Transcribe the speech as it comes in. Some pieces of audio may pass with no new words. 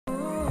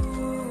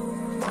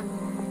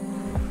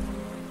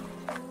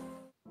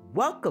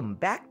Welcome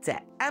back to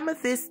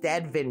Amethyst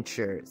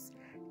Adventures.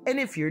 And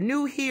if you're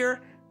new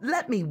here,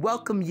 let me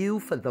welcome you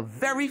for the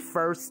very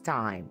first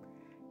time.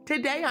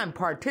 Today I'm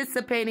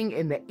participating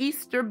in the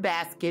Easter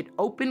Basket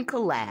Open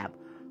Collab,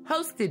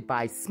 hosted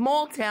by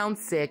Small Town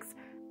 6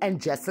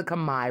 and Jessica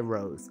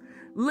Myrose.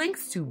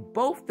 Links to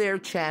both their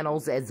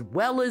channels as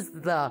well as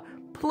the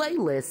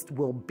playlist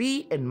will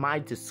be in my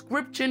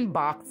description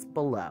box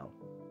below.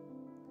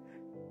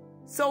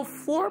 So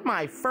for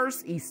my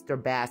first Easter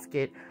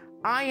basket,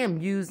 I am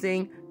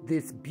using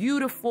this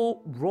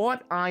beautiful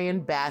wrought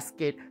iron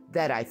basket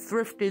that I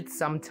thrifted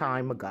some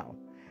time ago.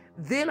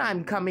 Then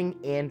I'm coming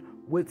in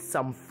with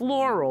some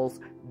florals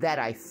that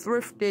I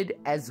thrifted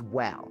as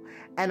well.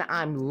 And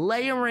I'm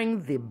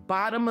layering the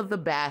bottom of the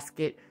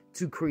basket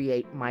to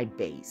create my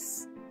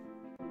base.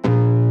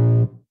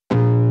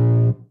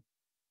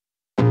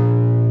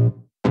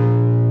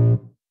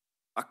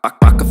 I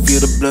can feel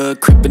the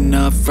blood creeping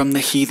up from the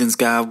heathens.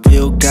 Got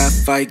will, got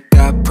fight,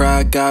 got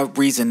pride, got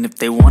reason. If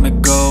they wanna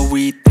go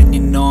eat, then you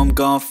know I'm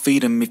gon'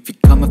 feed them. If you're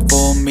coming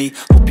for me,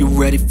 hope you're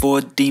ready for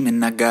a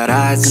demon. I got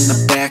eyes in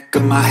the back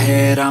of my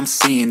head, I'm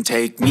seeing.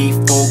 Take me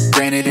for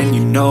granted and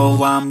you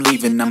know I'm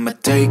leaving. I'ma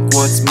take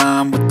what's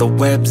mine with the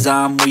webs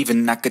I'm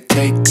weaving. I could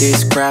take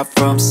this crowd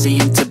from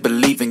seeing to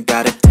believing.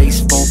 Got a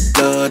taste for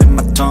blood and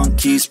my tongue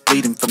keeps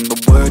bleeding from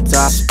the words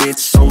I spit.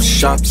 So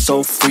sharp,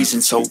 so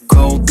freezing, so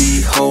cold.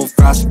 Behold,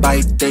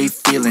 frostbite they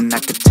feeling. I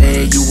could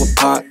tear you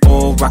apart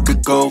or I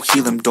could go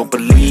heal them. Don't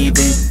believe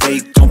in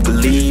fate, don't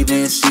believe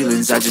in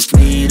ceilings. I just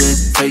need a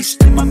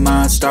taste and my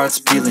mind starts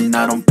peeling.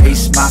 I don't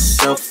pace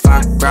myself,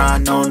 I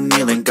grind on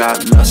kneeling.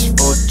 Got lust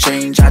for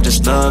change, I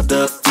just love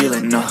the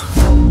feeling.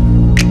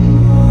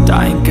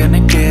 I ain't gonna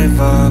give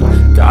up.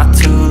 Got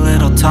too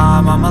little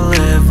time, I'ma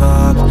live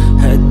up.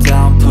 Head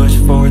down, push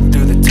forward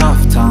through the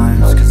tough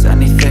times. Cause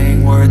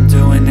anything worth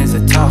doing is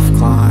a tough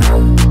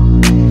climb.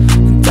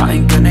 And I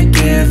ain't gonna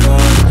give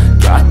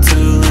up. Got too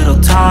little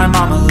time,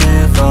 I'ma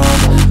live up.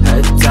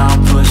 Head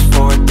down, push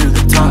forward through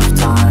the tough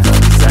times.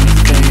 Cause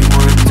anything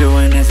worth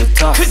doing is a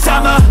tough climb. Cause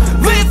I'ma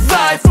live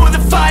life for the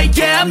fight,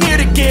 yeah, I'm here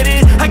to get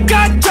it. I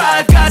got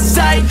drive, got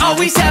sight,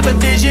 always have a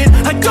vision.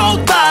 I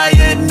go by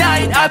at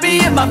night, I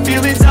be in my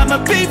feelings. I'ma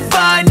be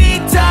fine,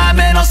 need time,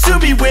 and I'll soon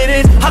be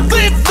winning. I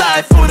live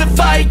life for the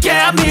fight,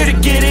 yeah, I'm here to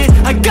get it.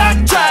 I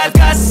got drive,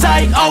 got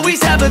sight,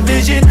 always have a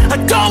vision. I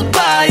go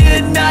by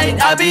at night,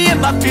 I be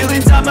in my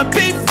feelings. I'ma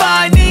be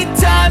fine, need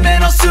time,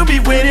 and I'll soon be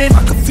winning.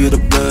 I can feel the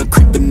blood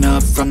creeping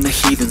up from the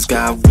heathens.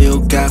 Got will,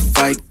 got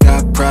fight,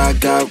 got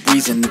pride, got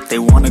reason. If they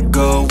wanna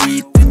go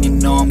eat, then you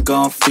know I'm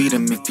gon' feed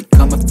them. If you're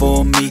coming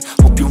for me,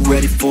 hope you're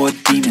ready for a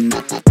demon.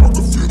 I can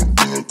feel the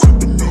blood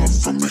creeping up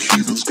from the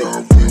heathens.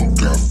 Got will,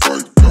 got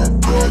fight,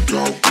 got pride,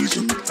 got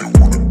reason. If they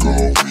wanna go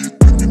eat,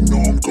 then you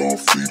know I'm gon'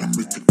 feed them.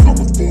 If you're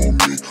coming for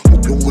me,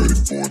 hope you're ready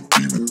for a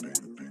demon.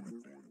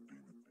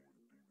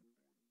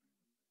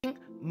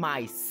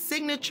 My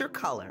signature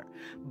color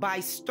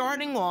by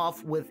starting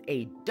off with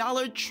a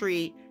Dollar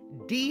Tree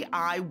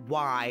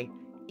DIY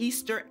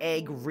Easter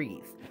egg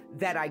wreath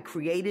that I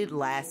created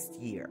last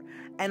year,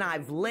 and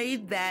I've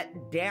laid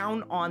that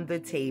down on the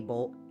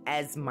table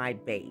as my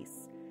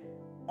base.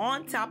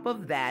 On top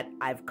of that,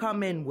 I've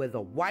come in with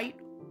a white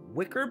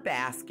wicker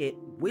basket,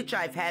 which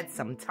I've had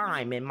some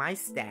time in my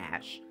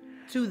stash.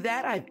 To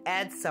that, I've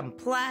added some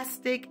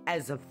plastic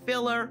as a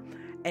filler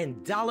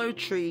and Dollar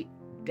Tree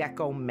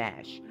deco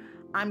mesh.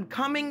 I'm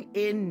coming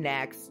in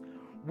next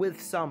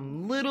with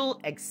some little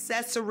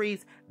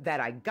accessories that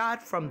I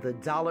got from the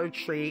Dollar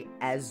Tree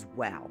as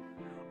well.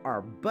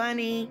 Our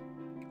bunny,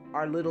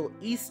 our little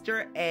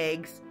Easter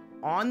eggs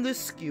on the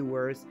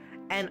skewers,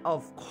 and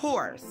of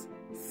course,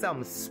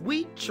 some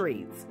sweet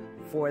treats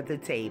for the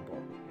table.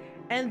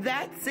 And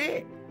that's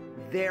it.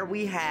 There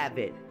we have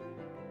it.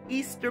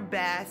 Easter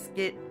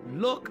basket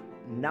look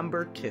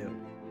number 2.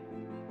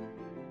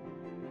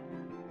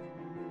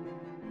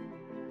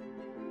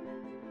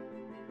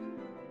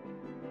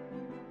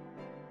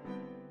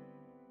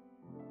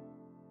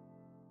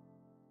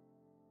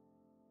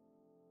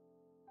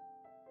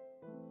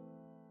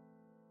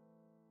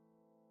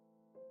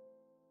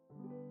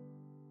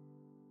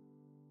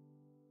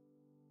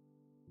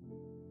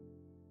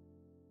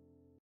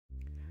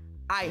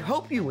 I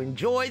hope you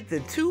enjoyed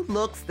the 2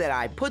 looks that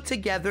I put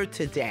together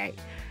today,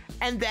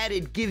 and that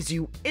it gives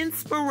you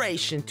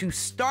inspiration to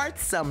start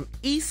some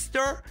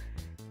Easter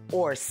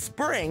or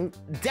spring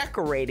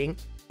decorating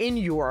in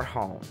your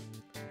home.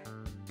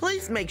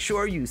 Please make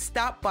sure you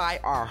stop by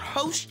our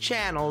host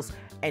channels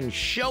and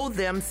show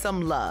them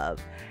some love,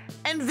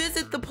 and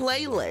visit the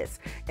playlist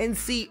and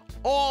see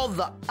all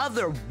the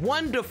other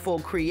wonderful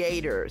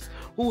creators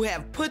who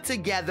have put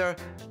together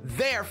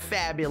their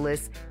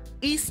fabulous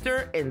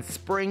Easter and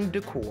spring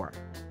decor.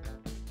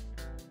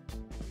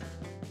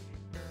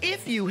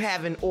 If you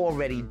haven't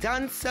already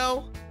done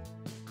so,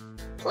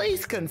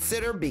 please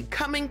consider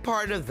becoming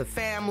part of the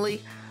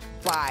family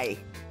by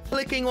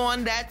clicking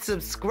on that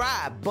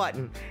subscribe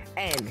button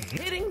and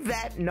hitting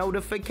that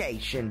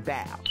notification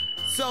bell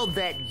so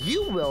that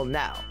you will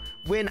know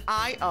when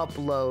I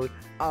upload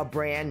a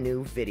brand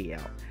new video.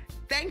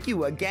 thank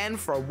you again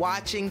for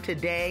watching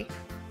today.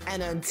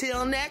 And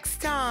until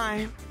next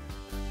time.